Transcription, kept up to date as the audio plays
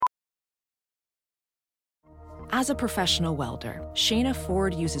As a professional welder, Shayna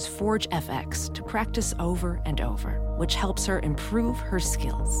Ford uses Forge FX to practice over and over, which helps her improve her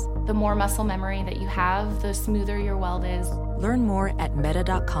skills. The more muscle memory that you have, the smoother your weld is. Learn more at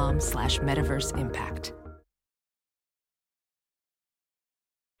meta.com/metaverseimpact.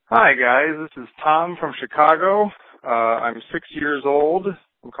 Hi, guys. This is Tom from Chicago. I'm 6 years old.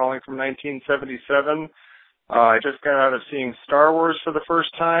 I'm calling from 1977. I just got out of seeing Star Wars for the first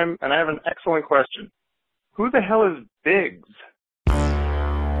time, and I have an excellent question. Who the hell is Biggs?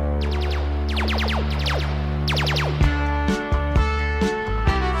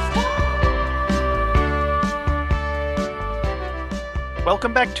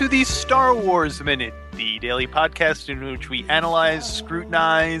 Welcome back to the Star Wars Minute, the daily podcast in which we analyze,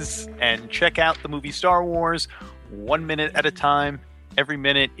 scrutinize, and check out the movie Star Wars 1 minute at a time, every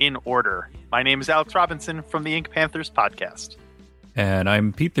minute in order. My name is Alex Robinson from the Ink Panthers podcast. And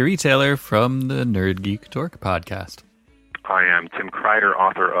I'm Pete the Retailer from the Nerd Geek Dork podcast. I am Tim Kreider,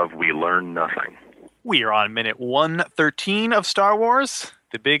 author of We Learn Nothing. We are on minute 113 of Star Wars,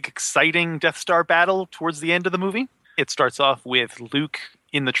 the big, exciting Death Star battle towards the end of the movie. It starts off with Luke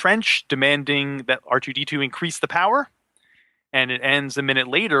in the trench demanding that R2-D2 increase the power. And it ends a minute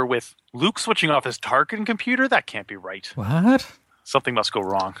later with Luke switching off his Tarkin computer. That can't be right. What? Something must go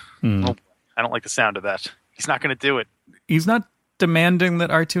wrong. Oh, I don't like the sound of that. He's not going to do it. He's not demanding that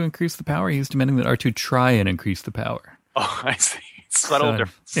R2 increase the power. He's demanding that R2 try and increase the power. Oh, I see. Subtle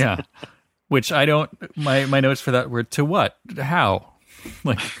difference. Yeah. Which I don't... My notes for that were, to what? How?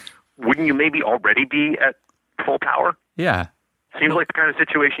 Like, wouldn't you maybe already be at full power? Yeah. Seems like the kind of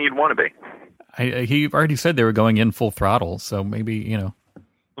situation you'd want to be. He already said they were going in full throttle, so maybe, you know...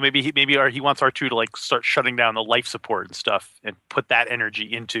 Well, maybe he wants R2 to like start shutting down the life support and stuff and put that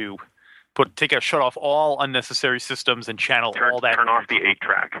energy into... shut off all unnecessary systems and channel all that. Turn off the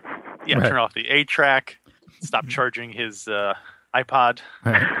 8-track. Yeah, Right. Turn off the 8-track. Stop charging his iPod.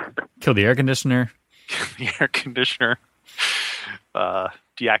 Right. Kill the air conditioner. The air conditioner.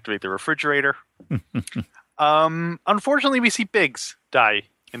 Deactivate the refrigerator. Unfortunately, we see Biggs die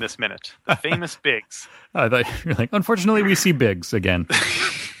in this minute. The famous Biggs. I thought you were like, unfortunately, we see Biggs again.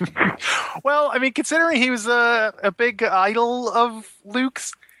 Well, I mean, considering he was a big idol of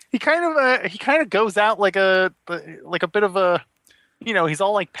Luke's, he kind of goes out like a bit of a, you know, he's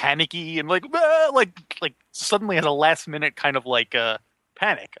all like panicky and like suddenly has a last minute kind of like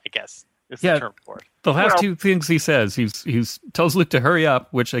panic, I guess is the term for it. The last two things he says, he's tells Luke to hurry up,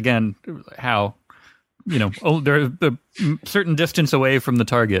 which again, how, you know, they're a certain distance away from the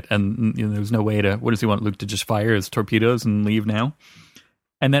target, and you know, there's no way to. What does he want Luke to just fire his torpedoes and leave now?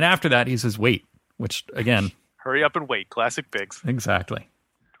 And then after that, he says, "Wait," which again, hurry up and wait. Classic Biggs. Exactly.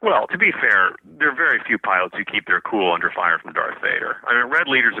 Well, to be fair, there are very few pilots who keep their cool under fire from Darth Vader. I mean, Red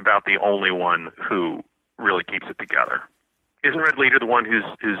Leader's about the only one who really keeps it together. Isn't Red Leader the one who's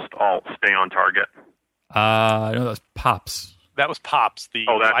all stay on target? No, that was Pops. That was Pops, the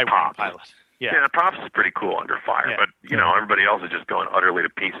that's Pops. pilot. Yeah, Pops is pretty cool under fire, Yeah. but you know, everybody else is just going utterly to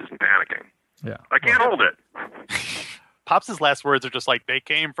pieces and panicking. Yeah, I can't hold it. Pops' last words are just like, they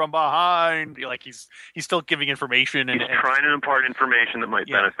came from behind. Like he's still giving information. He's trying to impart information that might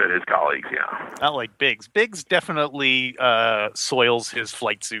benefit his colleagues, Not like Biggs. Biggs definitely soils his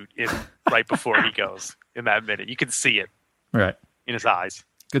flight suit right before he goes in that minute. You can see it right in his eyes.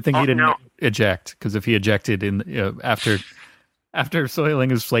 Good thing he didn't eject, because if he ejected after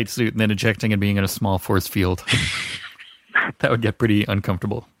soiling his flight suit and then ejecting and being in a small force field, that would get pretty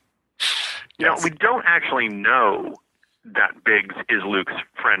uncomfortable. You know, we don't actually know that Biggs is Luke's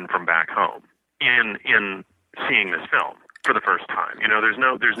friend from back home in seeing this film for the first time. You know, there's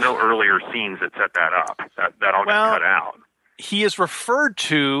no earlier scenes that set that up. That all got cut out. He is referred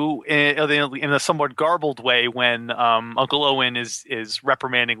to in a somewhat garbled way when Uncle Owen is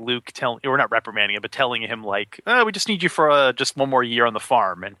reprimanding Luke, or not reprimanding him, but telling him like, we just need you for just one more year on the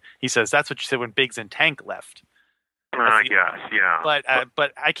farm. And he says, that's what you said when Biggs and Tank left. I guess, yeah.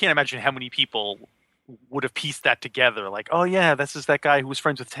 But I can't imagine how many people would have pieced that together. Like, oh yeah, this is that guy who was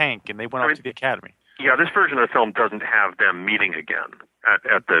friends with Tank, and they went off to the academy. Yeah, this version of the film doesn't have them meeting again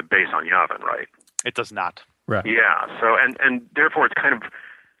at the base on Yavin, right? It does not. Right. Yeah. So and therefore it's kind of,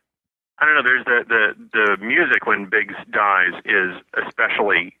 I don't know. There's the music when Biggs dies is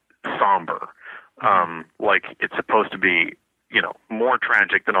especially somber, like it's supposed to be, you know, more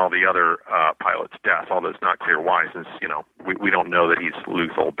tragic than all the other pilots' deaths. Although it's not clear why, since you know we don't know that he's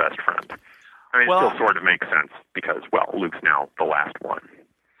Luke's old best friend. I mean, it still sort of makes sense because Luke's now the last one.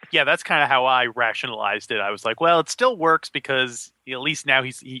 Yeah, that's kind of how I rationalized it. I was like, well, it still works because at least now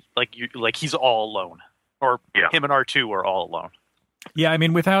he's all alone. Or him and R2 are all alone. Yeah, I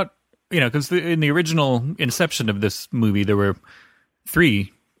mean, without because in the original inception of this movie, there were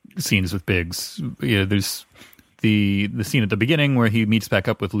 3 scenes with Biggs. There's the scene at the beginning where he meets back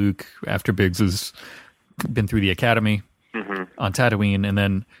up with Luke after Biggs has been through the academy on Tatooine, and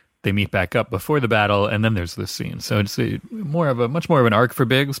then they meet back up before the battle, and then there's this scene. So it's much more of an arc for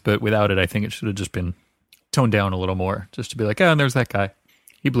Biggs, but without it, I think it should have just been toned down a little more, just to be like, and there's that guy.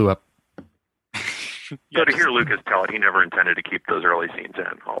 He blew up. So to hear Lucas tell it, he never intended to keep those early scenes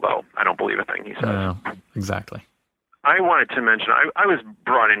in, although I don't believe a thing he says. No, exactly. I wanted to mention, I was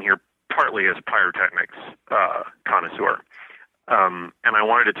brought in here partly as a pyrotechnics connoisseur, and I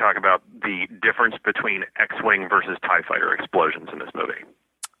wanted to talk about the difference between X-Wing versus TIE Fighter explosions in this movie.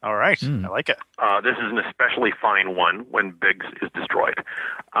 All right. I like it. This is an especially fine one when Biggs is destroyed.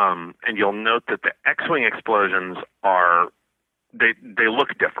 And you'll note that the X-Wing explosions they look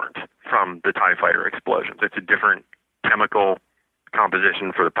different from the TIE Fighter explosions. It's a different chemical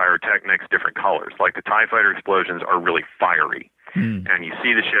composition for the pyrotechnics, different colors. Like the TIE Fighter explosions are really fiery. And you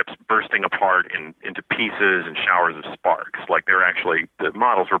see the ships bursting apart into pieces and showers of sparks. Like the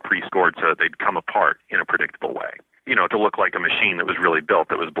models were pre-scored so that they'd come apart in a predictable way. To look like a machine that was really built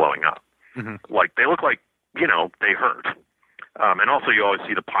that was blowing up. Like they look like, they hurt. And also you always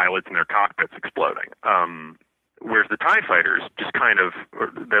see the pilots in their cockpits exploding. Whereas the TIE fighters just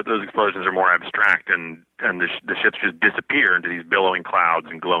those explosions are more abstract, and the ships just disappear into these billowing clouds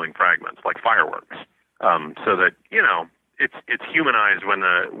and glowing fragments like fireworks. So that, it's humanized when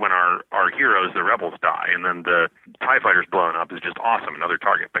our heroes, the rebels, die, and then the TIE fighters blowing up is just awesome. Another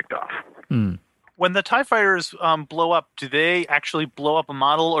target picked off. When the TIE fighters blow up, do they actually blow up a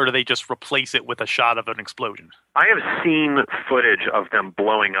model, or do they just replace it with a shot of an explosion? I have seen footage of them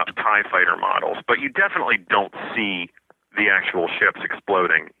blowing up TIE fighter models, but you definitely don't see the actual ships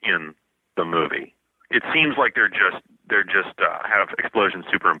exploding in the movie. It seems like they're just have explosions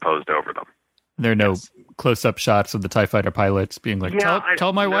superimposed over them. There are no close-up shots of the TIE fighter pilots being like,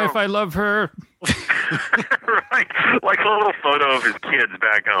 tell my wife I love her. Right. Like a little photo of his kids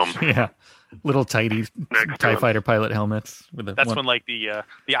back home. Yeah. Little tidy TIE fighter pilot helmets. When like the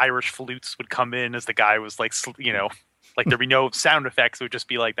Irish flutes would come in as the guy was like, like there'd be no sound effects. It would just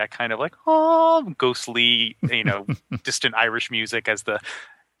be like that kind of like, ghostly, distant Irish music as the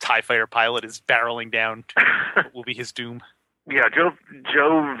TIE fighter pilot is barreling down to what will be his doom. Yeah, Joe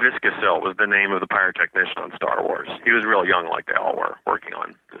Viscasil was the name of the pyrotechnician on Star Wars. He was real young, like they all were, working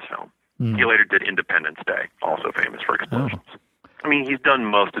on this film. He later did Independence Day, also famous for explosions. I mean, he's done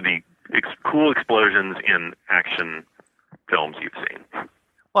most of the cool explosions in action films you've seen.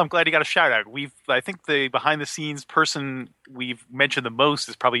 Well, I'm glad you got a shout out. I think the behind the scenes person we've mentioned the most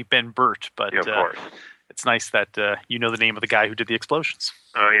is probably Ben Burt, but of course. It's nice that you know the name of the guy who did the explosions.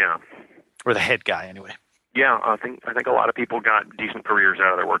 Oh yeah, or the head guy anyway. Yeah, I think a lot of people got decent careers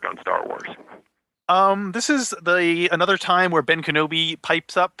out of their work on Star Wars. This is another time where Ben Kenobi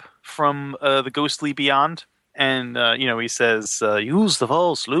pipes up from the ghostly beyond, and he says, "Use the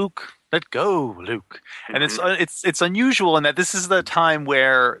Force, Luke. Let go, Luke." And it's unusual in that this is the time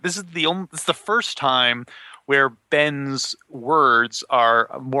where this is the first time where Ben's words are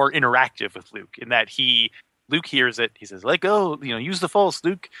more interactive with Luke. In that Luke hears it, he says, "Let go, use the Force,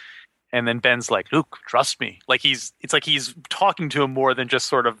 Luke." And then Ben's like, "Luke, trust me." It's like he's talking to him more than just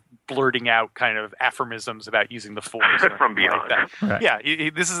sort of blurting out kind of aphorisms about using the Force from beyond. Like that. Right. Yeah,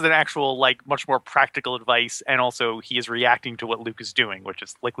 this is an actual much more practical advice, and also he is reacting to what Luke is doing, which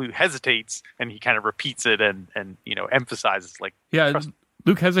is like Luke hesitates and he kind of repeats it and emphasizes trust me.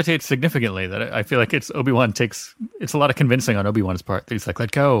 Luke hesitates significantly. That I feel like it's a lot of convincing on Obi-Wan's part. He's like,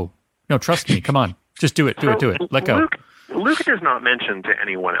 "Let go, no, trust me, come on, just do it, do it, let go." Luke does not mention to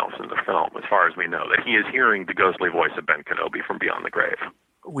anyone else in the film, as far as we know, that he is hearing the ghostly voice of Ben Kenobi from beyond the grave.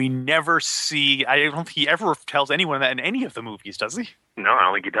 We never see. I don't think he ever tells anyone that in any of the movies, does he? No, I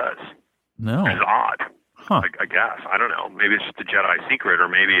don't think he does. No, it's odd. Huh. I guess. I don't know. Maybe it's just a Jedi secret, or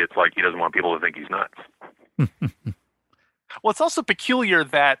maybe it's like he doesn't want people to think he's nuts. Well, it's also peculiar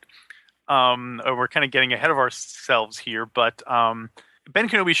that we're kind of getting ahead of ourselves here, but Ben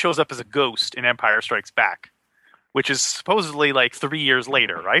Kenobi shows up as a ghost in Empire Strikes Back, which is supposedly 3 years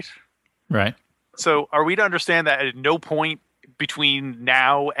later, right? Right. So are we to understand that at no point between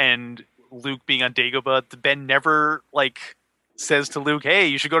now and Luke being on Dagobah, Ben never says to Luke, "Hey,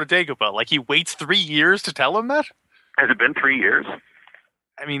 you should go to Dagobah"? He waits 3 years to tell him that? Has it been 3 years?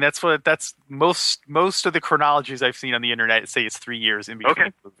 I mean, that's most of the chronologies I've seen on the internet say it's 3 years in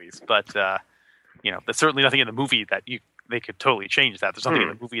between movies. But there's certainly nothing in the movie that they could totally change that. There's nothing in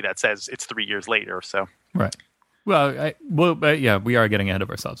the movie that says it's 3 years later. So right. Well, we are getting ahead of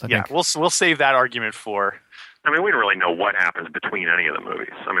ourselves. I think. We'll save that argument for I mean, we don't really know what happens between any of the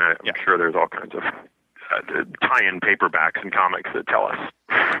movies. I mean, I'm sure there's all kinds of tie-in paperbacks and comics that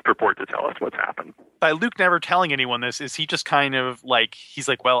purport to tell us what's happened. By Luke never telling anyone this, is he just kind of like, he's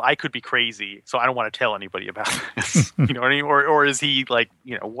like, well, I could be crazy, so I don't want to tell anybody about this. You know what I mean? Or is he like,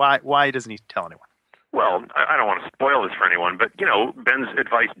 why doesn't he tell anyone? Well, I don't want to spoil this for anyone, but, Ben's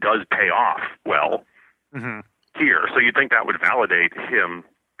advice does pay off well here. So you'd think that would validate him,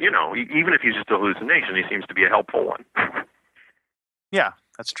 even if he's just a hallucination, he seems to be a helpful one. Yeah,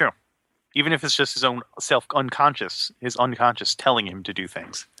 that's true. Even if it's just his own his unconscious telling him to do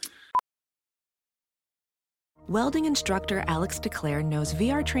things. Welding instructor Alex DeClaire knows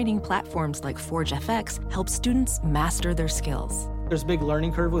VR training platforms like Forge FX help students master their skills. There's a big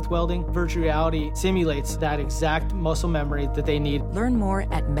learning curve with welding. Virtual reality simulates that exact muscle memory that they need. Learn more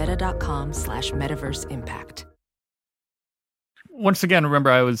at meta.com/metaverseimpact. Once again, remember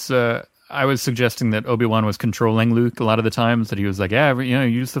I was suggesting that Obi-Wan was controlling Luke a lot of the times, that he was like,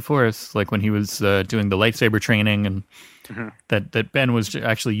 use the Force, like when he was doing the lightsaber training, and that Ben was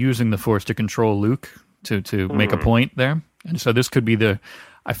actually using the Force to control Luke to make a point there. And so this could be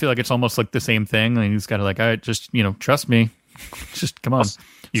I feel like it's almost like the same thing. And he's got to like, just, trust me. Just come on. So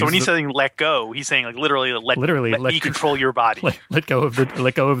when he's saying let go, he's saying like literally let me control your body. Let go of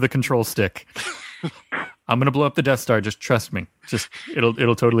the control stick. I'm going to blow up the Death Star. Just trust me. Just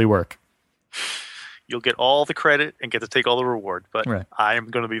it'll totally work. You'll get all the credit and get to take all the reward, but I am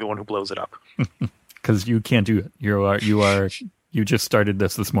going to be the one who blows it up. Because you can't do it. You just started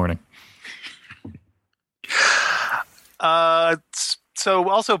this morning. So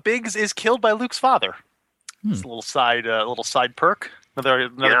also Biggs is killed by Luke's father. It's a little side perk. Another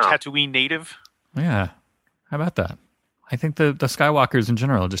Tatooine native. Yeah. How about that? I think the Skywalkers in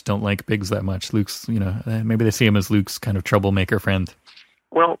general just don't like Biggs that much. Luke's, maybe they see him as Luke's kind of troublemaker friend.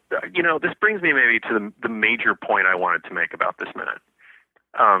 Well, this brings me maybe to the major point I wanted to make about this minute.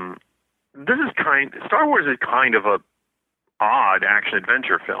 Star Wars is kind of a odd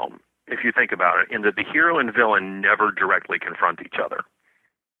action-adventure film, if you think about it, in that the hero and villain never directly confront each other.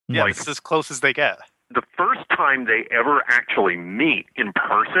 Yeah, it's as close as they get. The first time they ever actually meet in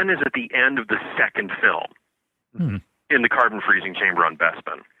person is at the end of the second film, in the carbon freezing chamber on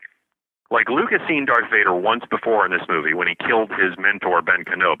Bespin. Like, Luke has seen Darth Vader once before in this movie when he killed his mentor, Ben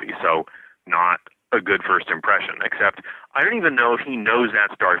Kenobi, so not a good first impression, except I don't even know if he knows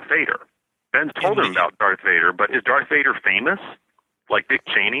that's Darth Vader. Ben's told him about Darth Vader, but is Darth Vader famous? Like Dick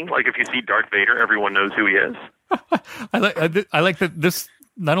Cheney? Like, if you see Darth Vader, everyone knows who he is? I like that this...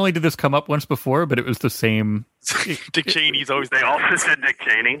 Not only did this come up once before, but it was the same. Dick Cheney's always. They also said Dick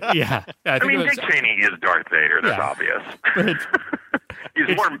Cheney. Yeah, I mean, Dick Cheney is Darth Vader. That's obvious.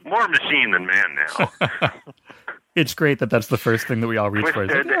 He's more machine than man now. It's great that's the first thing that we all reach for.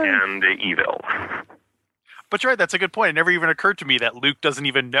 Twisted and evil. But you're right. That's a good point. It never even occurred to me that Luke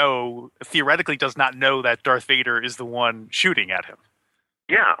theoretically does not know that Darth Vader is the one shooting at him.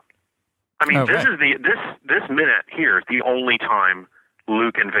 Yeah, I mean, this minute here is the only time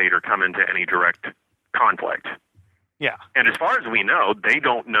Luke and Vader come into any direct conflict. Yeah. And as far as we know, they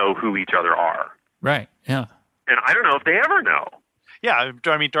don't know who each other are. Right, yeah. And I don't know if they ever know. Yeah,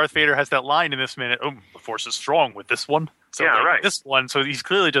 I mean, Darth Vader has that line in this minute, the Force is strong with this one. So this one, so he's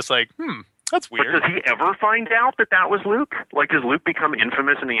clearly just like, that's weird. But does he ever find out that was Luke? Like, does Luke become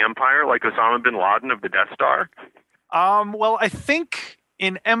infamous in the Empire like Osama bin Laden of the Death Star? Well, I think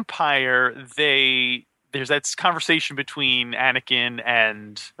in Empire, there's that conversation between Darth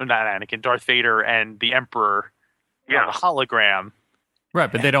Vader and the Emperor, the hologram.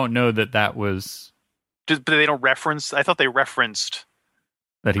 Right, but they don't know that was... But they don't reference... I thought they referenced...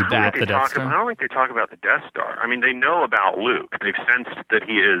 That he blew up the Death Star? I don't think they talk about the Death Star. I mean, they know about Luke. They've sensed that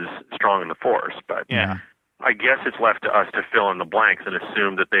he is strong in the Force, but I guess it's left to us to fill in the blanks and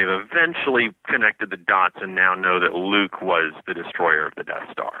assume that they've eventually connected the dots and now know that Luke was the destroyer of the Death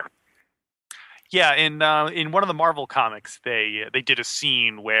Star. Yeah, in one of the Marvel comics, they did a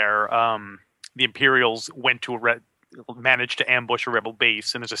scene where the Imperials went to managed to ambush a rebel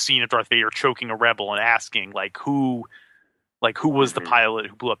base, and there's a scene of Darth Vader choking a rebel and asking who was the pilot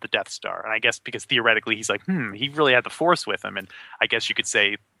who blew up the Death Star? And I guess because theoretically he's like, he really had the Force with him, and I guess you could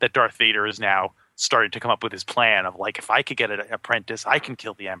say that Darth Vader is now starting to come up with his plan of like, if I could get an apprentice, I can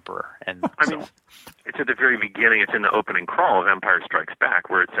kill the Emperor. And I mean, it's at the very beginning. It's in the opening crawl of Empire Strikes Back,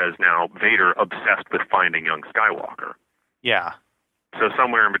 where it says now Vader obsessed with finding young Skywalker. Yeah. So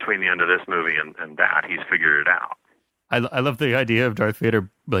somewhere in between the end of this movie and that, he's figured it out. I love the idea of Darth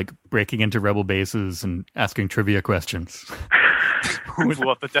Vader like breaking into rebel bases and asking trivia questions. Who blew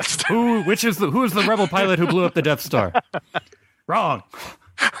up the Death Star? Who is the rebel pilot who blew up the Death Star? Wrong.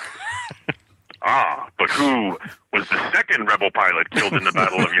 Ah, but who was the second rebel pilot killed in the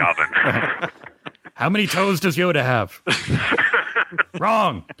Battle of Yavin? How many toes does Yoda have?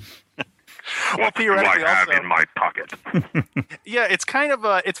 Wrong. What do I have in my pocket? Yeah, it's kind of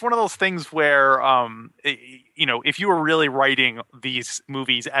it's one of those things where, if you were really writing these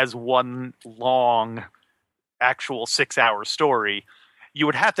movies as one long, actual 6-hour story, you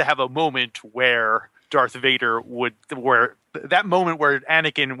would have to have a moment where Darth Vader where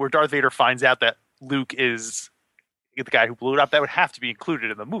Darth Vader finds out that Luke is the guy who blew it up. That would have to be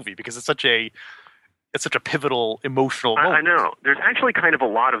included in the movie because it's such a pivotal emotional moment. I know. There's actually kind of a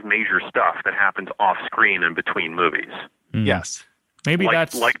lot of major stuff that happens off screen and between movies. Yes. Maybe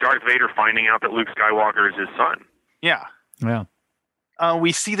that's like Darth Vader finding out that Luke Skywalker is his son. Yeah. Yeah.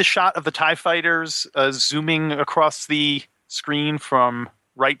 We see the shot of the TIE fighters zooming across the screen from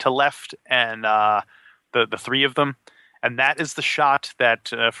right to left, and the three of them. And that is the shot that,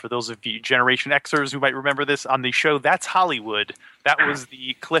 for those of you Generation Xers who might remember this on the show, That's Hollywood. That was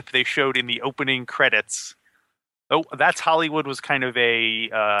the clip they showed in the opening credits. Oh, That's Hollywood was kind of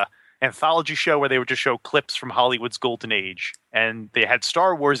a anthology show where they would just show clips from Hollywood's golden age. And they had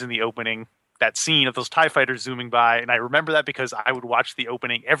Star Wars in the opening, that scene of those TIE fighters zooming by. And I remember that because I would watch the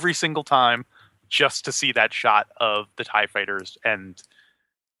opening every single time just to see that shot of the TIE fighters and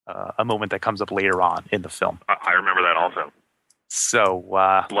a moment that comes up later on in the film. I remember that also. So,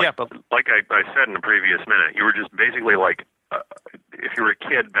 but like I said in the previous minute, you were just basically like, if you were a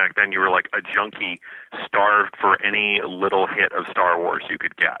kid back then, you were like a junkie starved for any little hit of Star Wars you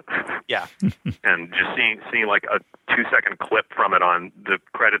could get. Yeah. And just seeing like a 2-second clip from it on the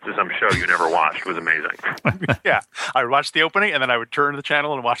credits of some show you never watched was amazing. Yeah. I would watch the opening and then I would turn to the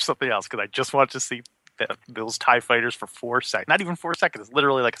channel and watch something else because I just wanted to see those TIE fighters for 4 seconds. Not even 4 seconds. It's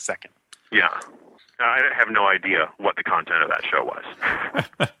literally like a second. Yeah. I have no idea what the content of that show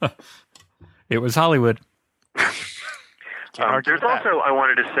was. It was Hollywood. There's also, I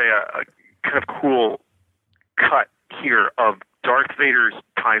wanted to say, a kind of cool cut here of Darth Vader's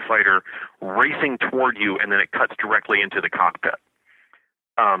TIE fighter racing toward you, and then it cuts directly into the cockpit.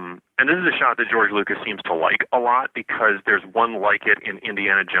 And this is a shot that George Lucas seems to like a lot because there's one like it in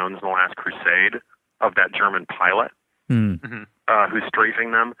Indiana Jones and the Last Crusade of that German pilot who's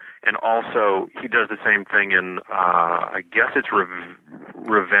strafing them. And also, he does the same thing in, I guess it's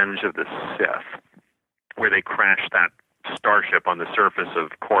Revenge of the Sith, where they crash that starship on the surface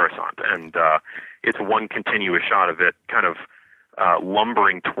of Coruscant. And it's one continuous shot of it kind of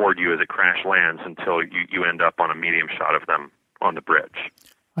lumbering toward you as it crash lands until you end up on a medium shot of them on the bridge.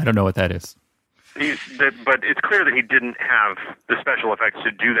 I don't know what that is. But it's clear that he didn't have the special effects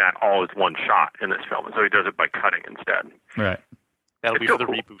to do that all as one shot in this film, and so he does it by cutting instead. Right. That'll be for the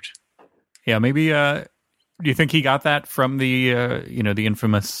reboot. Yeah, maybe. Do you think he got that from the the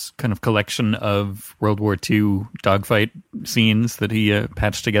infamous kind of collection of World War II dogfight scenes that he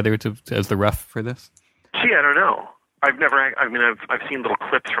patched together as the rough for this? Gee, I don't know. I've seen little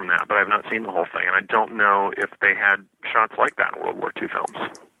clips from that, but I've not seen the whole thing, and I don't know if they had shots like that in World War II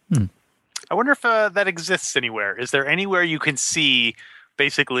films. I wonder if that exists anywhere. Is there anywhere you can see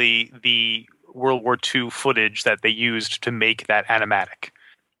basically the World War II footage that they used to make that animatic?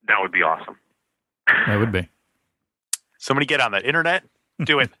 That would be awesome. That would be. Somebody get on that internet.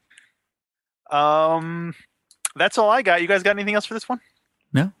 Do it. That's all I got. You guys got anything else for this one?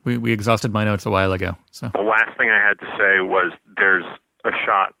 No, we exhausted my notes a while ago. So the last thing I had to say was there's a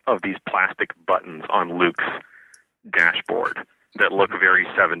shot of these plastic buttons on Luke's dashboard that look very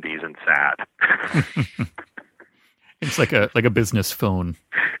 70s and sad. It's like a business phone.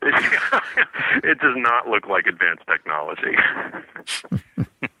 It does not look like advanced technology.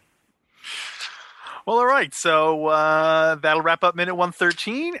 Well, all right. So that'll wrap up minute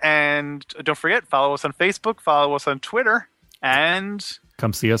 113. And don't forget, follow us on Facebook, follow us on Twitter, and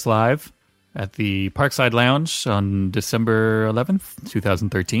come see us live at the Parkside Lounge on December 11th,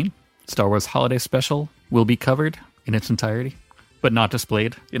 2013. Star Wars Holiday Special will be covered in its entirety, but not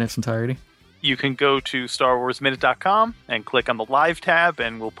displayed in its entirety. You can go to StarWarsMinute.com and click on the Live tab,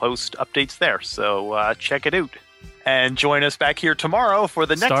 and we'll post updates there. So check it out. And join us back here tomorrow for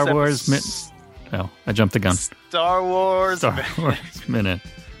the next Star Wars Minute. Oh, I jumped the gun. Star Wars Minute.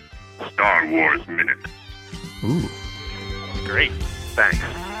 Star Wars Minute. Ooh. Great. Thanks.